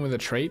ingredient with a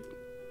trait?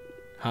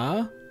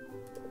 Huh?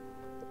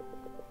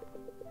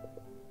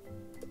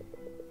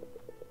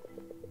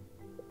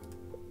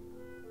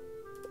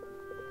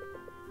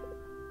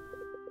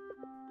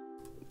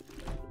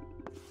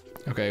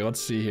 Okay,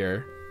 let's see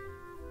here.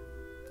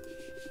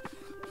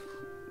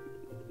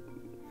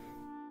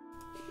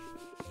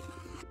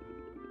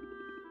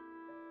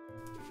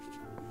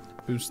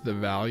 Boost the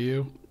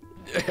value.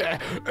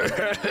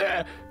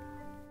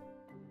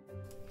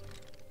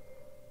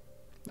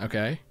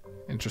 Okay,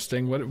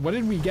 interesting. What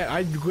did we get?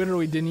 I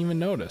literally didn't even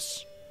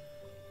notice.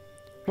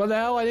 What the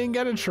hell? I didn't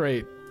get a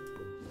trait.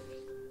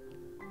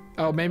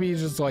 Oh, maybe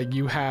it's just like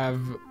you have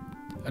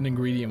an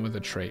ingredient with a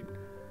trait.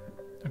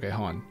 Okay,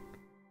 hold on.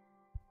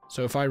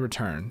 So if I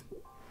return,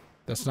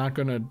 that's not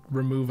gonna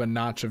remove a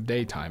notch of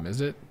daytime, is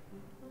it?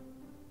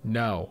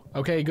 No.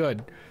 Okay,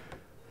 good.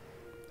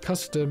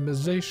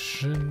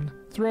 Customization.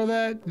 Throw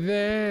that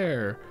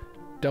there.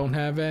 Don't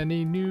have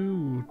any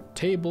new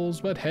tables,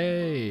 but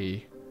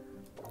hey.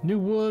 New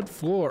wood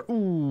floor.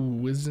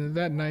 Ooh, isn't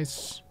that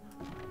nice?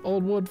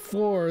 Old wood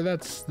floor.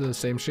 That's the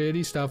same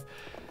shady stuff.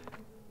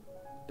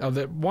 Oh,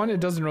 that one, it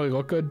doesn't really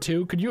look good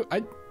too. Could you, I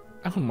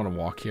don't want to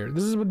walk here.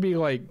 This would be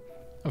like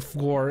a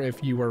floor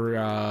if you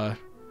were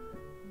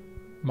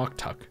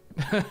Muktuk.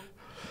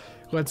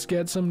 Let's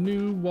get some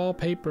new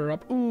wallpaper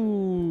up.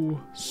 Ooh,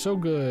 so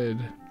good.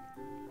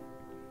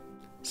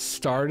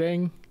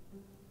 Starting.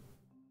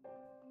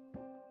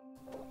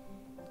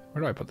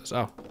 Where do I put this?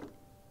 Oh,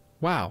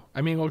 wow.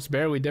 I mean, it looks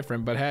barely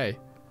different, but hey,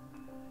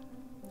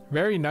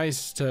 very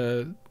nice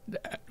to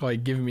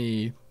like give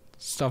me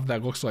stuff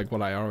that looks like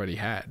what I already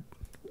had.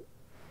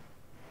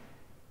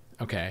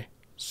 Okay,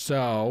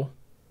 so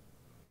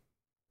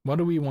what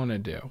do we want to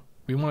do?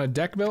 We want a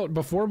deck build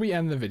before we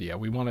end the video.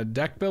 We want a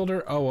deck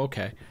builder. Oh,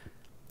 okay.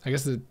 I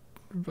guess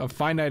a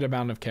finite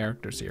amount of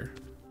characters here.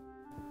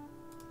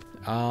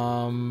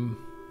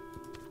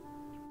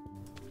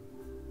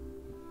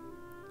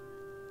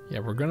 Yeah,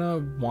 we're gonna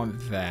want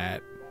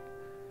that.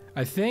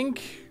 I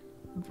think,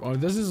 oh,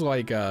 this is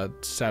like a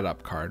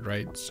setup card,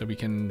 right? So we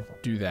can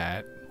do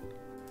that.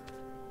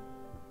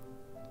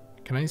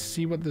 Can I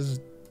see what this is?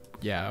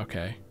 Yeah,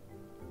 okay.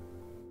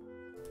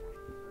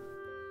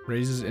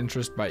 Raises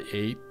interest by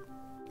 8.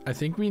 I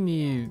think we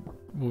need,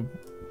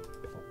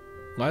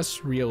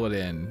 let's reel it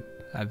in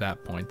at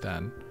that point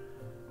then.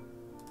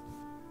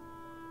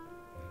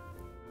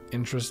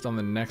 Interest on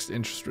the next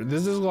interest.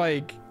 This is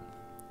like,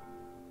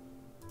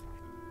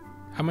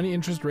 how many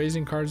interest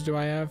raising cards do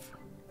I have?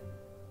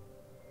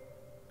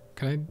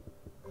 Can I?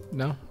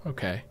 No?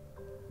 Okay.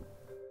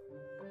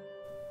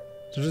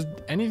 So just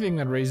anything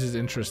that raises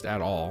interest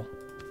at all.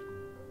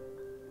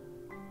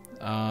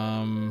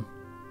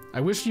 I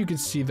wish you could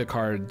see the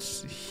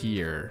cards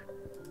here.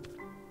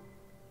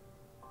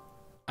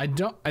 I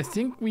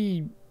think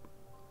we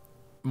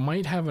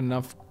might have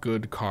enough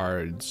good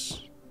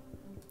cards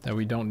that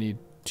we don't need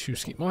 2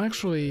 schemes. Well,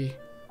 actually,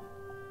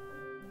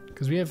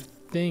 because we have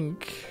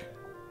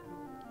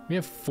we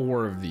have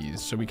 4 of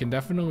these, so we can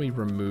definitely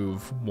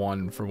remove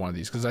 1 for one of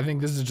these, because I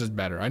think this is just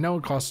better. I know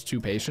it costs 2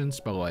 patience,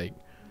 but like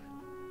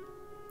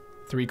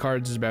 3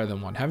 cards is better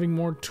than 1. Having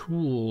more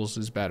tools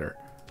is better.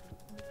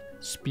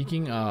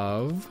 Speaking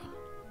of,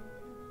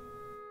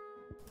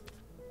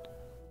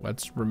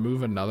 let's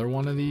remove another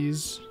one of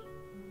these.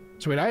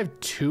 So wait, I have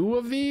 2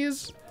 of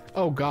these?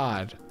 Oh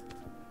God.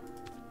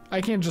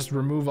 I can't just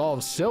remove all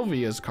of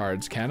Sylvia's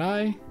cards, can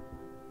I?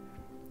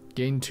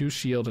 Gain 2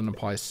 shield and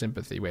apply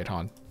sympathy. Wait,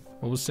 hon.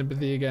 What was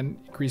sympathy again?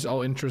 Increase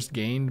all interest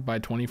gained by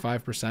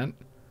 25%.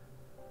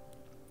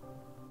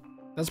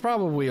 That's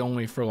probably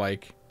only for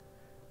like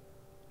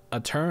a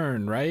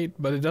turn, right?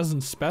 But it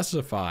doesn't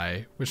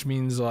specify, which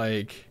means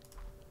like,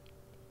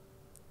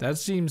 that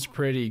seems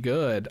pretty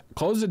good.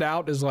 Close it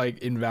out is like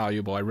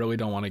invaluable. I really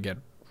don't want to get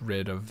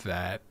rid of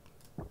that.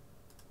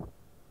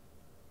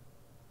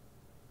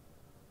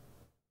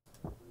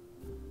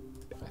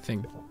 I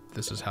think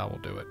this is how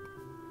we'll do it.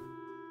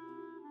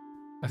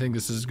 I think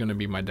this is going to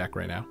be my deck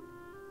right now.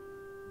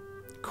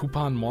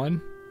 Coupon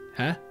 1?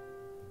 Huh?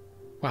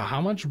 Wow,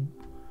 how much?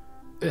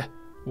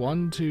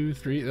 1, 2,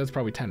 3. That's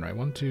probably 10, right?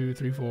 1, 2,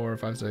 3, 4,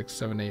 5, 6,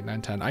 7, 8,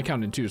 9, 10. I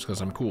count in 2s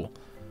because I'm cool.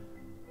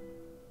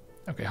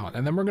 Okay, hold on.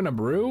 And then we're gonna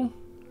brew.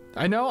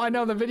 I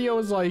know the video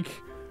is like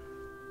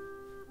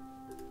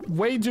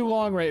way too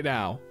long right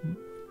now.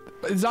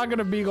 It's not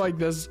gonna be like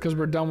this because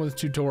we're done with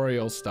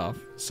tutorial stuff.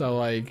 So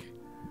like,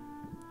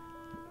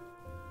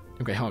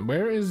 okay, hold on.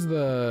 Where is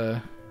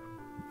the?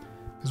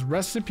 Because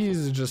recipes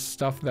is just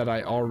stuff that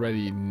I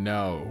already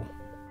know,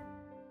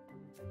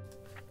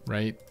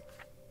 right?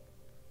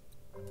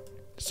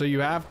 So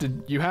you have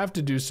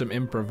to do some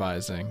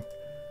improvising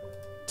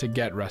to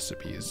get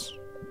recipes.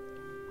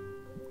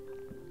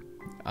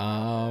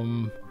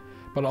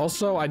 But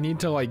also I need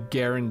to like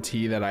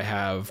guarantee that I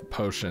have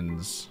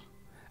potions.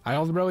 I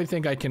don't really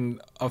think I can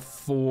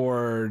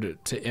afford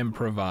to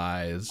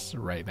improvise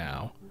right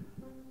now.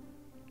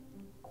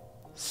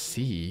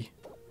 C.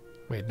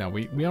 Wait, no,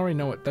 we already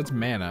know what, that's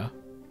mana.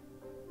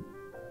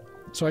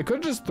 So I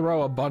could just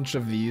throw a bunch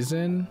of these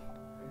in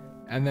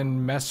and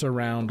then mess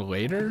around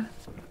later.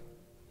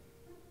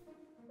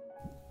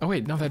 Oh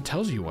wait, no, that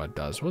tells you what it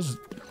does. What is it?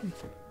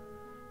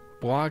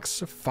 Blocks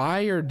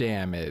fire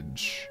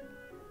damage.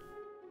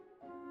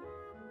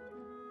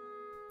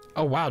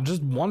 Oh wow,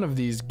 just one of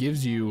these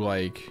gives you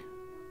like...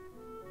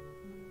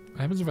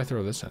 What happens if I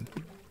throw this in?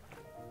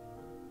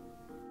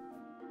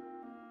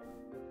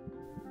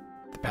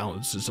 The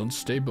balance is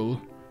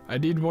unstable. I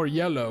need more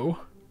yellow.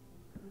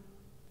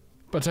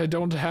 But I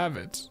don't have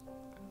it.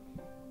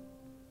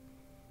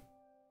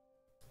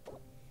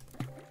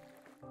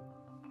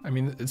 I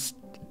mean, it's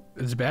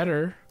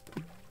better.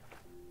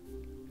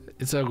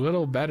 It's a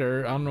little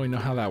better. I don't really know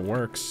how that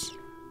works.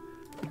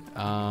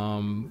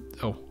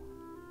 Oh.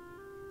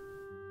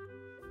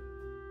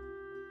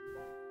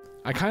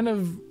 I kind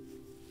of...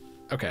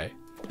 Okay.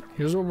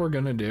 Here's what we're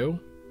gonna do.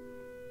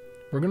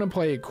 We're gonna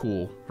play it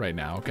cool right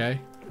now, okay?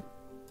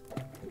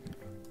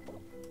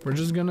 We're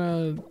just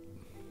gonna...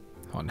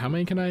 Hold on, how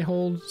many can I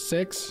hold?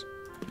 6?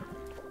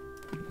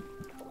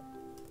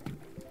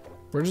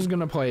 We're just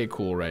gonna play it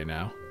cool right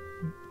now.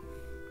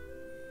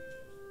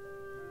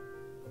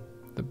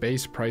 The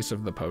base price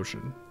of the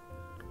potion.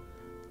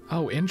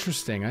 Oh,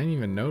 interesting. I didn't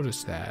even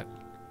notice that.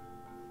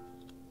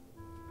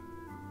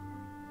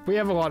 We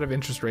have a lot of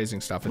interest raising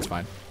stuff. It's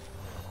fine.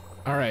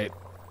 All right.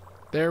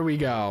 There we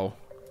go.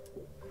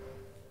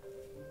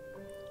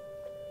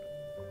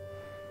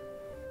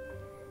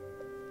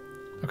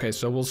 Okay,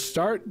 so we'll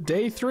start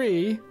day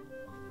 3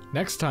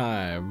 next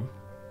time.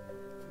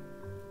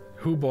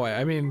 Hoo boy.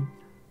 I mean,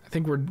 I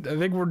think we're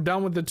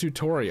done with the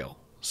tutorial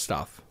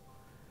stuff.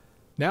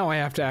 Now I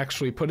have to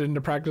actually put it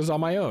into practice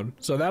on my own,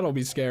 so that'll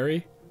be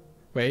scary.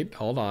 Wait,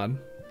 hold on.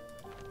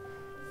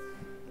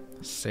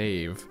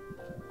 Save.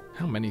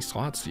 How many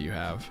slots do you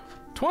have?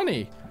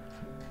 20!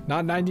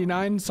 Not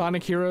 99.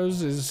 Sonic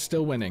Heroes is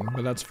still winning,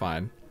 but that's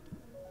fine.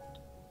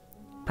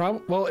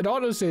 Well, it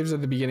auto-saves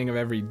at the beginning of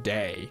every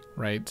day,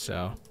 right?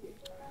 So...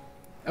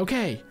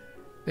 Okay,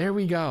 there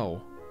we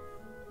go.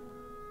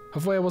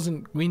 Hopefully I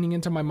wasn't leaning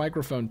into my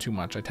microphone too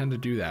much. I tend to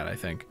do that, I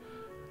think.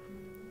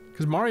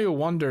 Because the Mario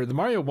Wonder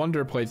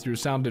playthrough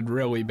sounded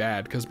really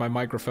bad because my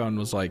microphone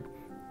was like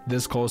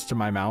this close to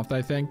my mouth,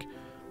 I think.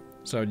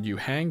 So you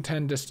hang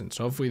 10 distance.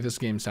 Hopefully this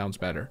game sounds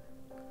better.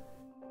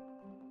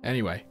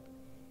 Anyway,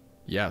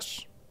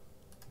 yes.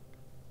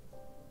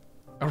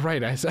 Oh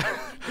right, I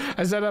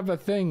set up a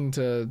thing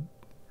to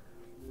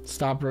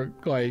stop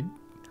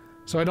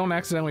so I don't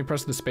accidentally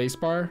press the space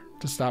bar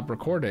to stop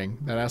recording.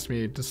 That asks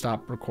me to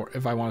stop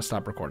if I want to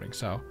stop recording.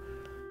 So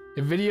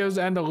if videos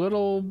end a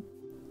little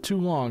too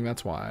long,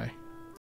 that's why.